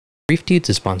ReefDudes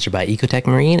is sponsored by Ecotech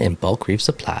Marine and Bulk Reef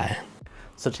Supply.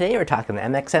 So today we're talking the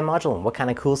MXM module and what kind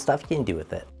of cool stuff you can do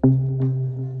with it.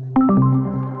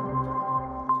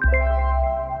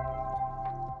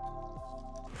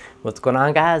 What's going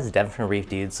on, guys? Devin from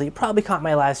ReefDudes. So you probably caught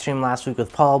my live stream last week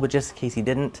with Paul, but just in case you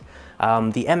didn't,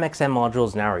 the MXM module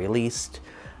is now released,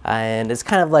 and it's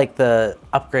kind of like the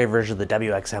upgrade version of the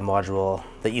WXM module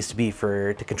that used to be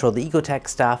to control the Ecotech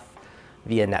stuff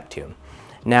via Neptune.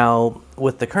 Now,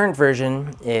 with the current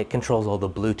version, it controls all the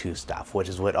Bluetooth stuff, which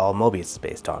is what all Mobius is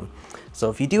based on.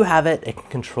 So if you do have it, it can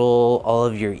control all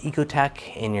of your Ecotech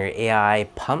and your AI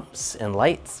pumps and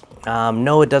lights.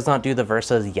 No, it does not do the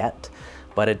Versas yet,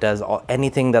 but it does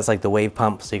anything that's like the wave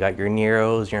pump. So you got your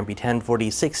Neros, your MP10, 40,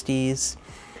 60s.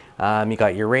 You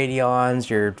got your Radions,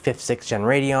 your 5th, 6th gen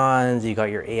Radions. You got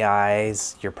your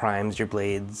AIs, your Primes, your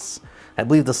Blades. I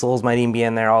believe the Souls might even be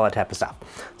in there, all that type of stuff.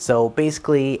 So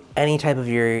basically, any type of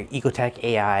your Ecotech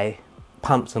AI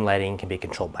pumps and lighting can be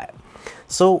controlled by it.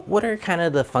 So what are kind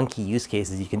of the funky use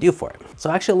cases you can do for it?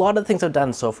 So actually, a lot of the things I've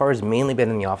done so far has mainly been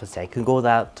in the office tank. I can go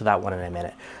to that one in a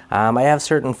minute. I have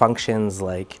certain functions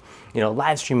like,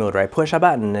 live stream mode where I push a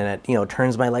button and it,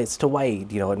 turns my lights to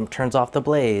white, it turns off the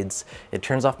blades, it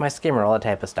turns off my skimmer, all that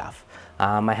type of stuff.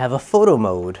 I have a photo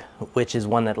mode, which is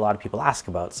one that a lot of people ask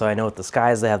about. So I know with the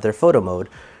Skies, they have their photo mode,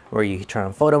 where you turn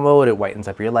on photo mode, it whitens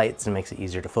up your lights and makes it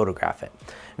easier to photograph it.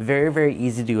 Very, very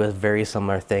easy to do a very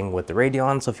similar thing with the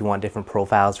Radeon, so if you want different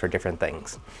profiles for different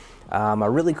things. A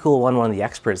really cool one of the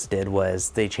experts did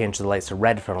was they changed the lights to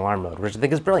red for alarm mode, which I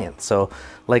think is brilliant. So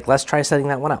let's try setting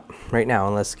that one up right now,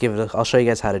 and I'll show you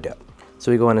guys how to do it.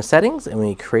 So we go into settings and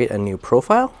we create a new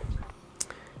profile.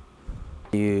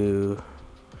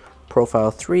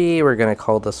 Profile 3, we're gonna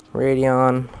call this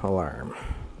Radeon Alarm.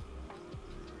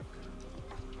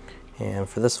 And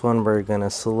for this one, we're gonna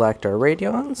select our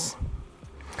Radeons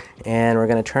and we're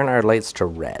gonna turn our lights to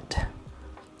red.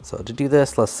 So to do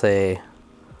this, let's say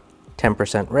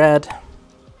 10% red.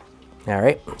 All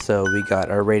right, so we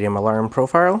got our Radeon Alarm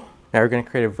profile. Now we're gonna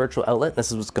create a virtual outlet.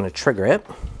 This is what's gonna trigger it.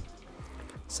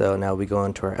 So now we go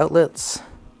into our outlets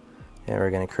and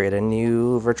we're gonna create a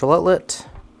new virtual outlet.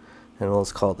 And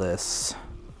let's call this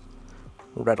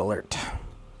Red Alert.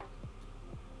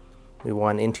 We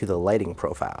want into the lighting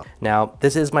profile. Now,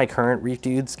 this is my current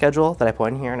ReefDudes schedule that I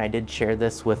put in here, and I did share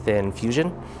this within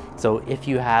Fusion. So if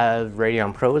you have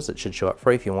Radeon Pros, it should show up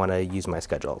for you if you want to use my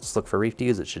schedule. Just look for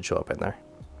ReefDudes, it should show up in there.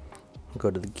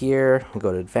 Go to the gear,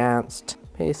 go to advanced,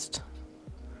 paste.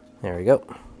 There we go.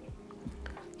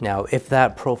 Now, if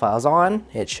that profile's on,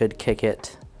 it should kick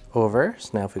it over.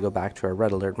 So now if we go back to our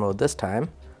Red Alert mode this time,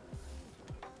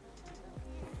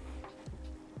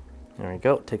 there we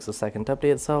go, it takes a second to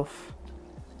update itself.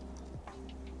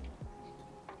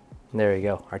 There we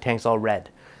go, our tank's all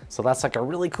red. So that's like a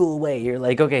really cool way. You're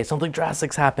like, okay, something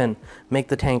drastic's happened, make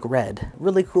the tank red.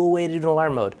 Really cool way to do an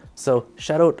alarm mode. So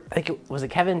shout out, was it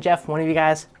Kevin, Jeff, one of you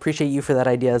guys? Appreciate you for that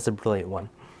idea, it's a brilliant one.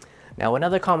 Now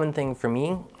another common thing for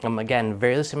me, again,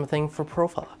 very similar thing for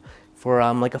profile. For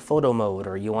like a photo mode,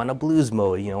 or you want a blues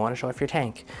mode, you want to show off your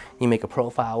tank. You make a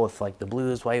profile with like the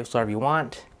blues, whites, whatever you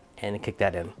want, and kick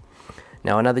that in.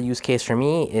 Now another use case for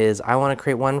me is I want to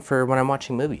create one for when I'm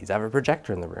watching movies. I have a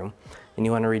projector in the room and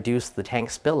you want to reduce the tank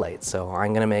spill light. So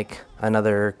I'm going to make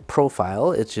another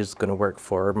profile. It's just going to work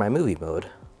for my movie mode.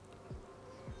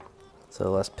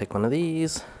 So let's pick one of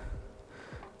these.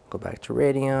 Go back to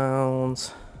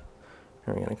Radions.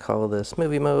 And we're going to call this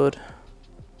movie mode.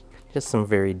 Just some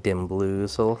very dim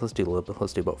blues. So let's do a little bit.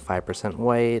 Let's do about 5%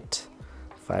 white,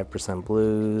 5%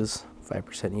 blues, 5%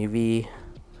 UV.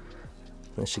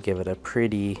 This should give it a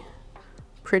pretty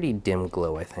dim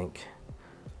glow, I think.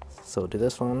 So we'll do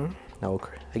this one. Now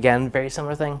again, very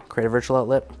similar thing, create a virtual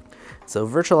outlet. So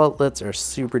virtual outlets are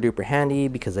super duper handy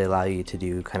because they allow you to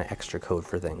do kind of extra code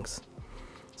for things.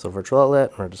 So virtual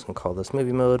outlet, we're just gonna call this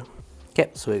movie mode. Okay,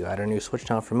 so we got our new switch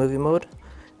now for movie mode.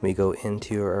 We go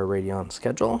into our Radeon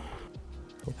schedule.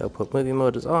 If output movie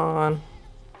mode is on,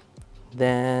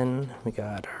 then we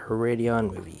got our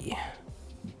Radeon movie.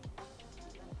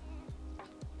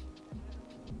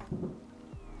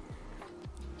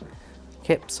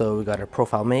 Okay, so we got our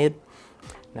profile made.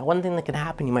 Now one thing that can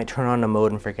happen, you might turn on a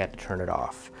mode and forget to turn it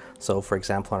off. So for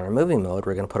example, on our movie mode,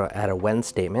 we're gonna add a when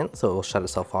statement, so it will shut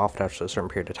itself off after a certain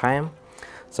period of time.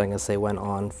 So I'm gonna say when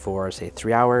on for say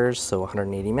 3 hours, so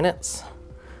 180 minutes,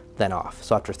 then off.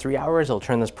 So after 3 hours, it'll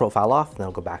turn this profile off and then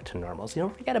it'll go back to normal. So you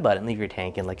don't forget about it and leave your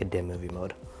tank in like a dim movie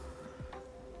mode.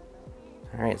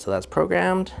 All right, so that's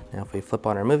programmed. Now if we flip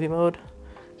on our movie mode,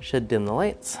 it should dim the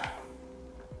lights.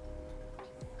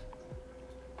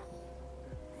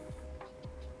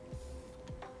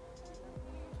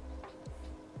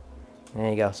 There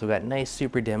you go. So we got nice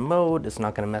super dim mode. It's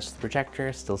not going to mess with the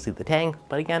projector. Still see the tank,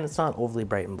 but again, it's not overly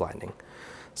bright and blinding.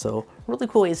 So really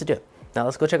cool ways to do it. Now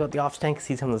let's go check out the off tank,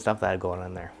 see some of the stuff that I have going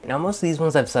on there. Now most of these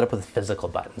ones I've set up with physical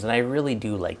buttons, and I really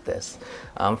do like this.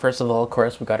 First of all, of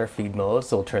course, we got our feed mode,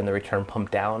 so we'll turn the return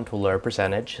pump down to a lower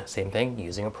percentage. Same thing,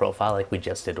 using a profile like we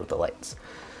just did with the lights.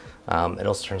 It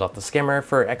also turns off the skimmer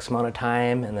for X amount of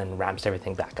time and then ramps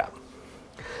everything back up.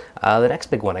 The next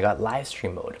big one, I got live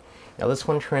stream mode. Now this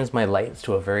one turns my lights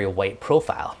to a very white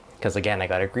profile, because again, I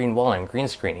got a green wall and green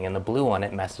screening, and the blue on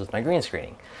it messes with my green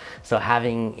screening. So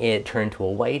having it turn to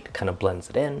a white kind of blends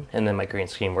it in, and then my green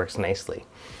screen works nicely.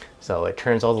 So it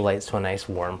turns all the lights to a nice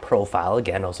warm profile.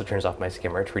 Again, also turns off my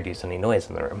skimmer to reduce any noise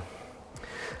in the room.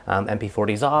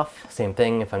 MP40's off, same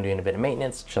thing. If I'm doing a bit of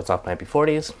maintenance, shuts off my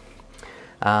MP40s.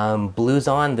 Blues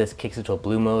on, this kicks it to a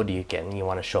blue mode. You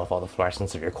want to show off all the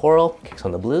fluorescence of your coral, kicks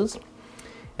on the blues.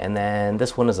 And then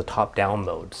this one is a top-down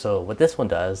mode. So what this one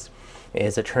does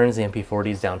is it turns the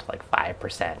MP40s down to like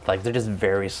 5%. Like they're just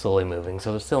very slowly moving.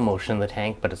 So there's still motion in the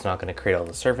tank, but it's not going to create all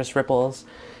the surface ripples.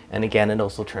 And again, it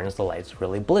also turns the lights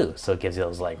really blue. So it gives you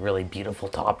those like really beautiful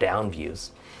top-down views.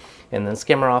 And then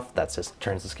skimmer off, that just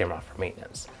turns the skimmer off for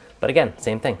maintenance. But again,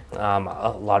 same thing.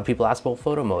 A lot of people ask about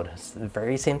photo mode. It's the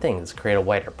very same thing. It's create a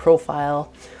whiter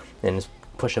profile, and just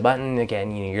push a button.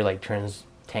 Again, your like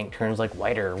tank turns like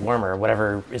whiter, warmer,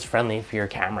 whatever is friendly for your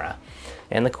camera.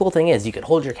 And the cool thing is you could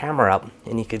hold your camera up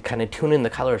and you could kind of tune in the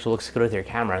color so it looks good with your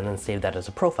camera and then save that as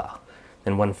a profile.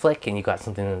 Then one flick and you got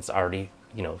something that's already,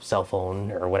 cell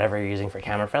phone or whatever you're using for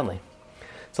camera friendly.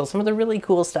 So some of the really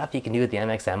cool stuff you can do with the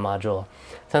MXM module.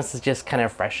 Since it's just kind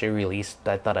of freshly released,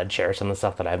 I thought I'd share some of the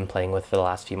stuff that I've been playing with for the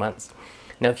last few months.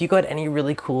 Now, if you got any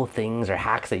really cool things or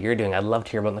hacks that you're doing, I'd love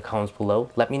to hear about in the comments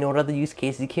below. Let me know what other use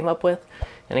cases you came up with.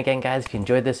 And again, guys, if you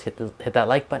enjoyed this, hit that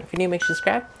like button. If you're new, make sure to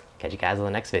subscribe. Catch you guys on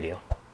the next video.